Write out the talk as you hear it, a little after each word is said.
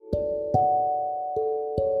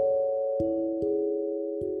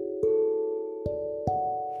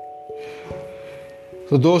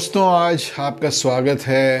तो दोस्तों, आज आपका स्वागत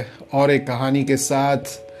है और एक कहानी के साथ।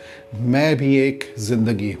 मैं भी एक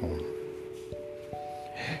जिंदगी हूं।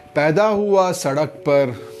 पैदा हुआ सड़क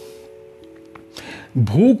पर,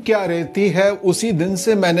 भूख क्या रहती है उसी दिन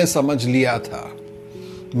से मैंने समझ लिया था,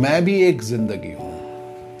 मैं भी एक जिंदगी हूं।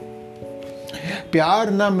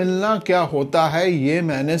 प्यार ना मिलना क्या होता है ये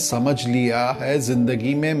मैंने समझ लिया है,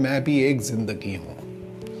 जिंदगी में मैं भी एक जिंदगी हूं।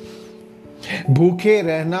 भूखे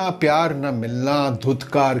रहना, प्यार न मिलना,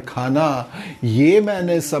 धुतकार खाना, ये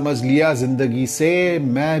मैंने समझ लिया, जिंदगी से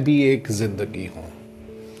मैं भी एक जिंदगी हूं।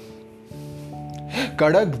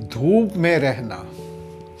 कड़क धूप में रहना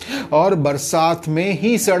और बरसात में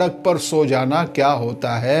ही सड़क पर सो जाना क्या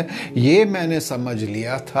होता है ये मैंने समझ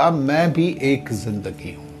लिया था, मैं भी एक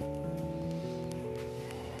जिंदगी हूं।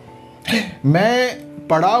 मैं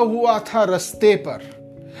पड़ा हुआ था रास्ते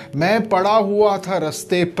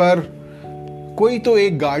पर, कोई तो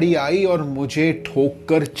एक गाड़ी आई और मुझे ठोक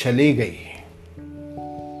कर चली गई।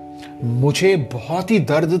 मुझे बहुत ही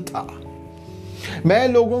दर्द था। मैं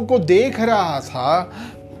लोगों को देख रहा था,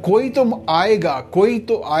 कोई तो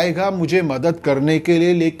आएगा मुझे मदद करने के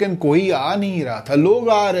लिए, लेकिन कोई आ नहीं रहा था। लोग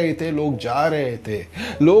आ रहे थे, लोग जा रहे थे,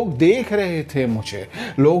 लोग देख रहे थे मुझे।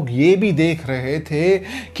 लोग ये भी देख रहे थे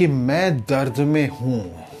कि मैं दर्द में हूं,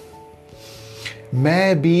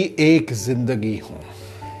 मैं भी एक जिंदगी हूं।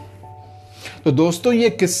 तो दोस्तों, ये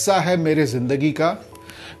किस्सा है मेरे ज़िंदगी का।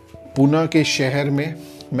 पुणे के शहर में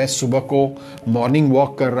मैं सुबह को मॉर्निंग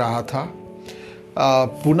वॉक कर रहा था।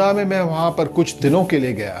 पुणे में मैं वहाँ पर कुछ दिनों के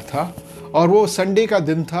लिए गया था और वो संडे का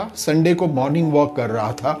दिन था। संडे को मॉर्निंग वॉक कर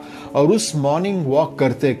रहा था और उस मॉर्निंग वॉक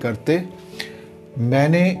करते करते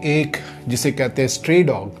मैंने एक, जिसे कहते हैं स्ट्रे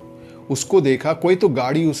डॉग, उसको देखा। कोई तो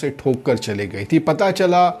गाड़ी उसे ठोक कर चले गई थी। पता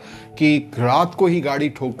चला कि रात को ही गाड़ी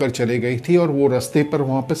ठोक कर चले गई थी और वो रास्ते पर,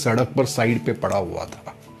 वहां पे सड़क पर साइड पे पड़ा हुआ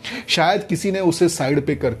था। शायद किसी ने उसे साइड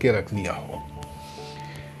पे करके रख लिया हो।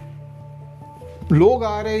 लोग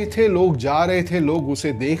आ रहे थे, लोग जा रहे थे, लोग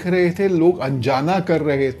उसे देख रहे थे, लोग अनजाना कर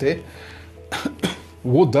रहे थे।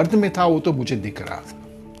 वो दर्द में था, वो तो मुझे दिख रहा था।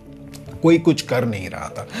 कोई कुछ कर नहीं रहा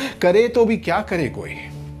था। करे तो भी क्या करे कोई।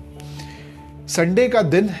 संडे का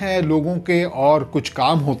दिन है, लोगों के और कुछ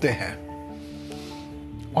काम होते हैं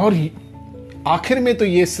और आखिर में तो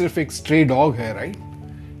ये सिर्फ एक स्ट्रे डॉग है, राइट?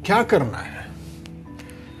 क्या करना है?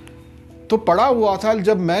 तो पड़ा हुआ था।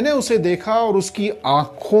 जब मैंने उसे देखा और उसकी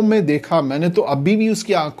आंखों में देखा, मैंने तो अभी भी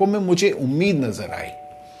उसकी आंखों में मुझे उम्मीद नजर आई।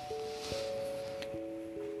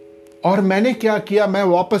 और मैंने क्या किया, मैं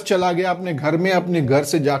वापस चला गया अपने घर में, अपने घर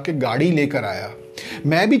से जाके गाड़ी लेकर आया।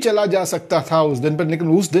 मैं भी चला जा सकता था उस दिन पर, लेकिन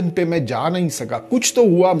उस दिन पे मैं जा नहीं सका। कुछ तो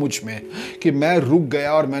हुआ मुझ में कि मैं रुक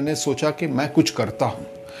गया और मैंने सोचा कि मैं कुछ करता हूं।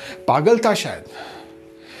 पागल था शायद।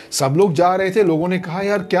 सब लोग जा रहे थे, लोगों ने कहा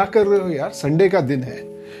यार क्या कर रहे हो यार, संडे का दिन है,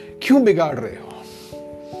 क्यों बिगाड़ रहे हो?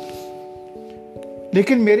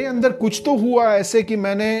 लेकिन मेरे अंदर कुछ तो हुआ ऐसे कि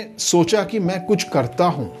मैंने सोचा कि मैं कुछ करता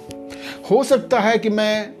हूं। हो सकता है कि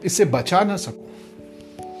मैं इससे बचा ना सकूं,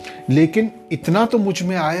 लेकिन इतना तो मुझ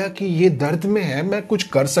में आया कि ये दर्द में है, मैं कुछ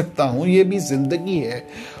कर सकता हूं, ये भी जिंदगी है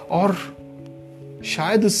और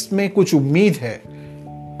शायद इसमें कुछ उम्मीद है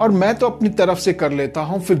और मैं तो अपनी तरफ से कर लेता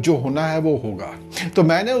हूं, फिर जो होना है वो होगा। तो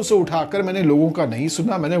मैंने उसे उठाकर, मैंने लोगों का नहीं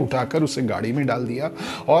सुना, मैंने उठाकर उसे गाड़ी में डाल दिया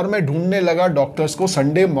और मैं ढूंढने लगा डॉक्टर्स को।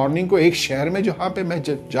 संडे मॉर्निंग को एक शहर में जहां पे मैं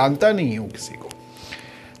जानता नहीं हूं किसी को,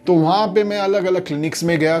 तो वहां पे मैं अलग अलग क्लिनिक्स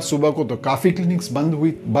में गया। सुबह को तो काफी क्लिनिक्स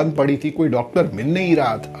बंद पड़ी थी, कोई डॉक्टर मिल नहीं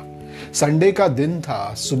रहा था। संडे का दिन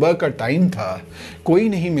था, सुबह का टाइम था, कोई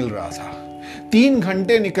नहीं मिल रहा था। 3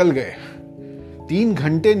 घंटे निकल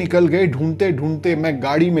गए ढूंढते ढूंढते। मैं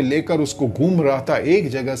गाड़ी में लेकर उसको घूम रहा था, एक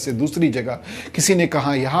जगह से दूसरी जगह। किसी ने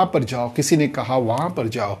कहा यहां पर जाओ, किसी ने कहा वहां पर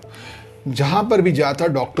जाओ। जहां पर भी जाता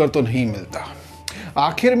डॉक्टर तो नहीं मिलता।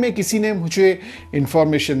 आखिर में किसी ने मुझे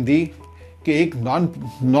इंफॉर्मेशन दी कि एक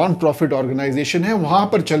नॉन प्रॉफिट ऑर्गेनाइजेशन है, वहां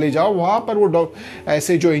पर चले जाओ, वहां पर वो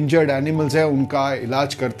ऐसे जो इंजर्ड एनिमल्स हैं उनका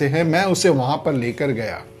इलाज करते हैं। मैं उसे वहां पर लेकर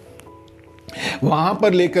गया।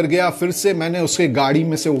 फिर से मैंने उसके गाड़ी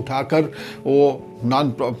में से उठाकर वो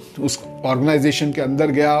उस ऑर्गेनाइजेशन के अंदर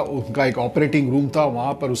गया। उनका एक ऑपरेटिंग रूम था,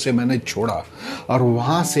 वहां पर उसे मैंने छोड़ा और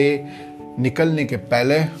वहां से निकलने के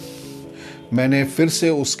पहले मैंने फिर से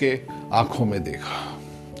उसके आंखों में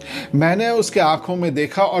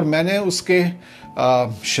देखा और मैंने उसके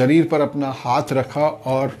शरीर पर अपना हाथ रखा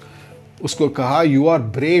और उसको कहा, you are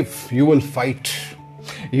brave, you will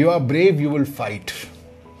fight.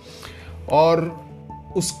 और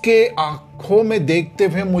उसके आंखों में देखते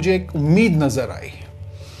हुए मुझे एक उम्मीद नजर आई।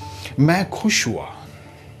 मैं खुश हुआ।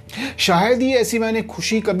 शायद ही ऐसी मैंने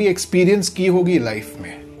खुशी कभी एक्सपीरियंस की होगी लाइफ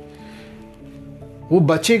में। वो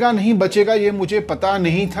बचेगा नहीं बचेगा ये मुझे पता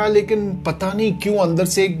नहीं था, लेकिन पता नहीं क्यों अंदर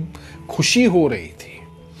से एक खुशी हो रही थी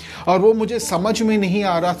और वो मुझे समझ में नहीं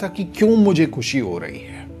आ रहा था कि क्यों मुझे खुशी हो रही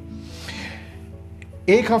है।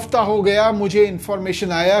 एक हफ्ता हो गया, मुझे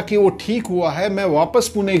इंफॉर्मेशन आया कि वो ठीक हुआ है। मैं वापस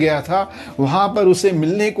पुणे गया था, वहां पर उसे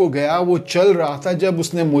मिलने को गया, वो चल रहा था। जब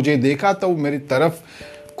उसने मुझे देखा तो वो मेरी तरफ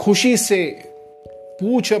खुशी से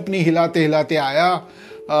पूंछ अपनी हिलाते हिलाते आया।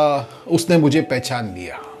 उसने मुझे पहचान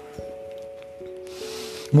लिया।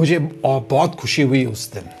 मुझे बहुत खुशी हुई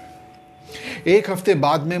उस दिन। एक हफ्ते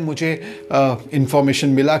बाद में मुझे इंफॉर्मेशन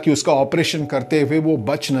मिला कि उसका ऑपरेशन करते हुए वो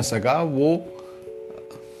बच न सका, वो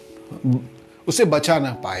उसे बचा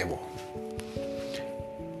ना पाए वो।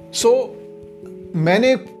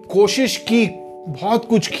 मैंने कोशिश की, बहुत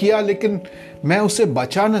कुछ किया, लेकिन मैं उसे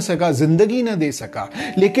बचा ना सका, जिंदगी ना दे सका।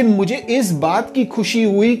 लेकिन मुझे इस बात की खुशी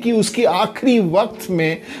हुई कि उसके आखिरी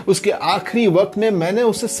वक्त में मैंने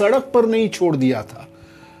उसे सड़क पर नहीं छोड़ दिया था।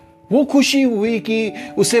 वो खुशी हुई कि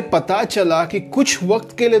उसे पता चला कि कुछ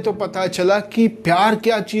वक्त के लिए तो पता चला कि प्यार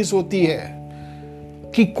क्या चीज होती है,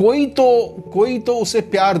 कि कोई तो उसे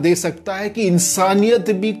प्यार दे सकता है, कि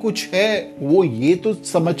इंसानियत भी कुछ है। वो ये तो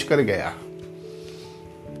समझ कर गया।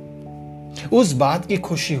 उस बात की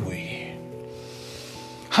खुशी हुई।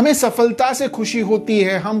 हमें सफलता से खुशी होती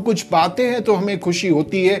है, हम कुछ पाते हैं तो हमें खुशी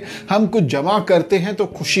होती है, हम कुछ जमा करते हैं तो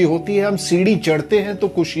खुशी होती है, हम सीढ़ी चढ़ते हैं तो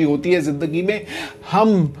खुशी होती है जिंदगी में,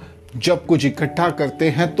 हम जब कुछ इकट्ठा करते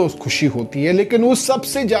हैं तो खुशी होती है। लेकिन उस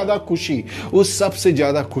सबसे ज्यादा खुशी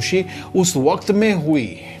उस वक्त में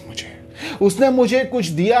हुई मुझे। उसने मुझे कुछ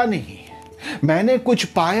दिया नहीं, मैंने कुछ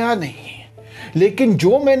पाया नहीं, लेकिन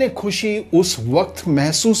जो मैंने खुशी उस वक्त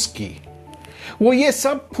महसूस की वो ये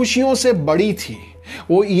सब खुशियों से बड़ी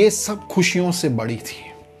थी।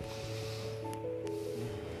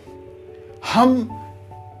 हम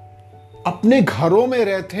अपने घरों में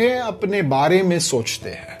रहते हैं, अपने बारे में सोचते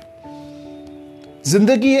हैं।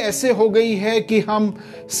 जिंदगी ऐसे हो गई है कि हम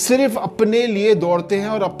सिर्फ अपने लिए दौड़ते हैं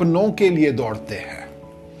और अपनों के लिए दौड़ते हैं।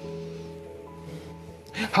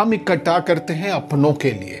 हम इकट्ठा करते हैं अपनों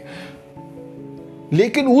के लिए।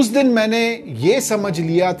 लेकिन उस दिन मैंने ये समझ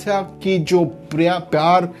लिया था कि जो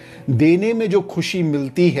प्यार देने में जो खुशी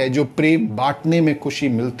मिलती है, जो प्रेम बांटने में खुशी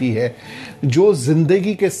मिलती है, जो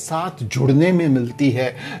जिंदगी के साथ जुड़ने में मिलती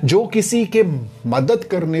है, जो किसी के मदद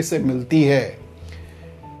करने से मिलती है,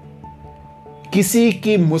 किसी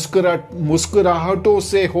की मुस्कुराहटों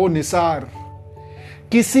से हो निसार,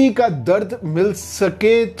 किसी का दर्द मिल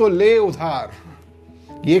सके तो ले उधार।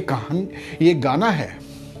 ये गाना है।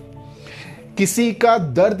 किसी का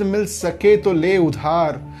दर्द मिल सके तो ले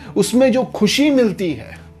उधार, उसमें जो खुशी मिलती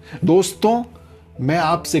है दोस्तों, मैं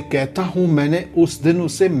आपसे कहता हूं, मैंने उस दिन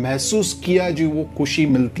उसे महसूस किया जो वो खुशी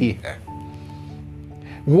मिलती है।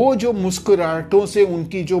 वो जो मुस्कुराहटों से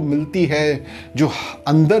उनकी जो मिलती है, जो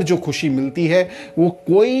अंदर जो खुशी मिलती है, वो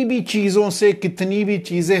कोई भी चीजों से, कितनी भी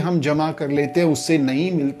चीजें हम जमा कर लेते हैं, उससे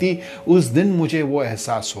नहीं मिलती। उस दिन मुझे वो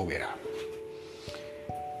एहसास हो गया।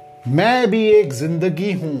 मैं भी एक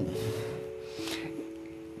जिंदगी हूं,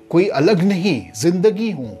 कोई अलग नहीं,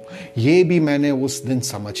 जिंदगी हूं, ये भी मैंने उस दिन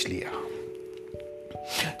समझ लिया।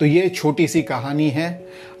 तो ये छोटी सी कहानी है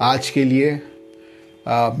आज के लिए।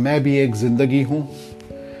 मैं भी एक जिंदगी हूं।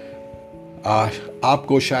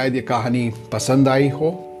 आपको शायद ये कहानी पसंद आई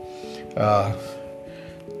हो,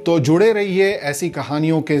 तो जुड़े रहिए ऐसी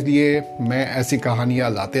कहानियों के लिए। मैं ऐसी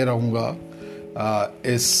कहानियां लाते रहूँगा।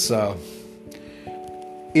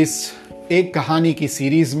 इस एक कहानी की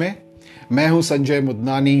सीरीज़ में मैं हूँ संजय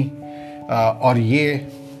मुदनानी, और ये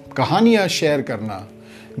कहानियाँ शेयर करना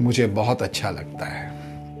मुझे बहुत अच्छा लगता है।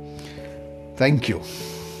 Thank you.